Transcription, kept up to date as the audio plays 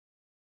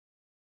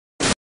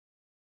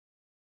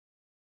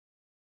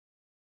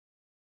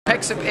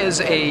Pexip is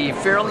a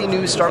fairly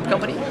new startup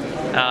company.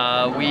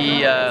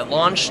 We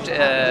launched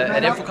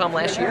at Infocom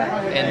last year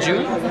in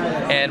June,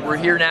 and we're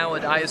here now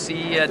at ISE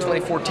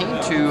 2014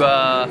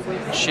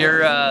 to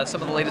share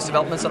some of the latest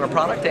developments on our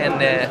product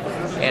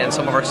and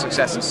some of our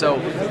successes. So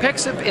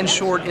Pexip, in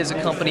short, is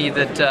a company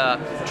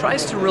that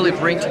tries to really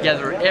bring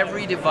together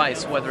every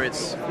device, whether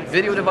it's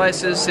video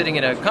devices sitting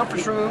in a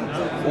conference room,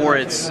 or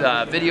it's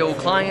video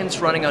clients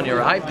running on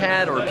your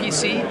iPad or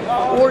PC,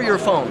 or your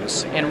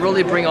phones, and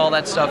really bring all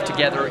that stuff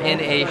together in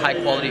a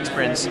high-quality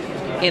experience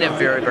in a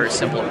very, very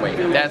simple way.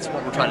 That's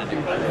what we're trying to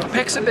do.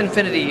 Pexip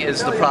Infinity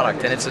is the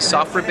product, and it's a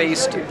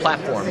software-based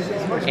platform,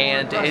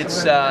 and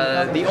it's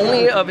the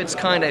only of its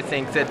kind, I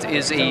think, that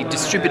is a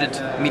distributed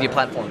media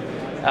platform.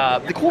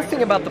 The cool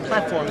thing about the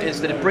platform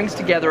is that it brings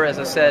together, as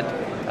I said,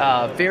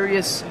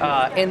 various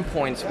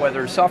endpoints,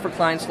 whether software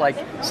clients like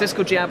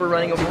Cisco Jabber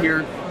running over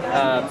here,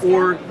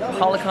 or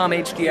Polycom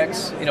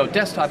HDX,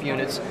 desktop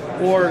units,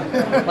 or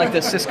like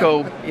the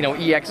Cisco,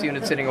 EX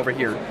unit sitting over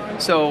here.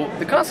 So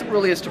the concept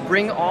really is to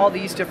bring all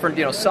these different,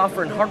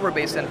 software and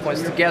hardware-based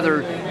endpoints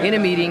together in a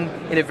meeting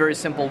in a very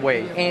simple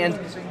way. And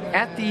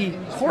at the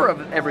core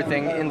of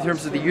everything, in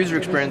terms of the user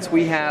experience,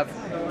 we have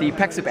the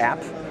Pexip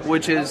app,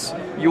 which is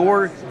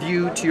your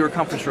view to your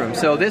conference room.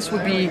 So this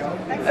would be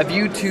a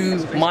view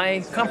to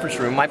my conference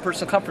room, my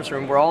personal conference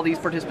room, where all these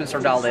participants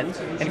are dialed in.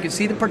 And you can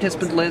see the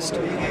participant list,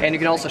 and you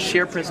can also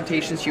share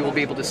presentations. You will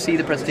be able to see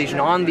the presentation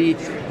on the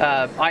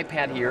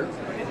iPad here.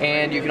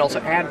 And you can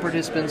also add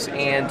participants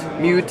and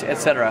mute,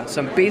 etc.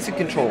 Some basic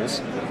controls.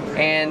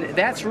 And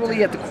that's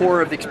really at the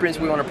core of the experience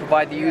we want to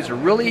provide the user.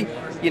 Really,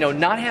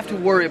 not have to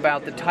worry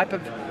about the type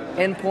of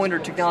endpoint or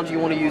technology you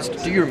want to use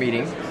to do your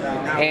meeting,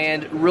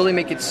 and really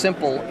make it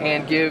simple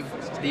and give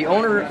the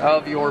owner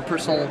of your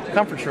personal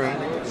conference room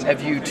a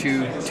view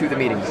to the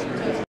meeting.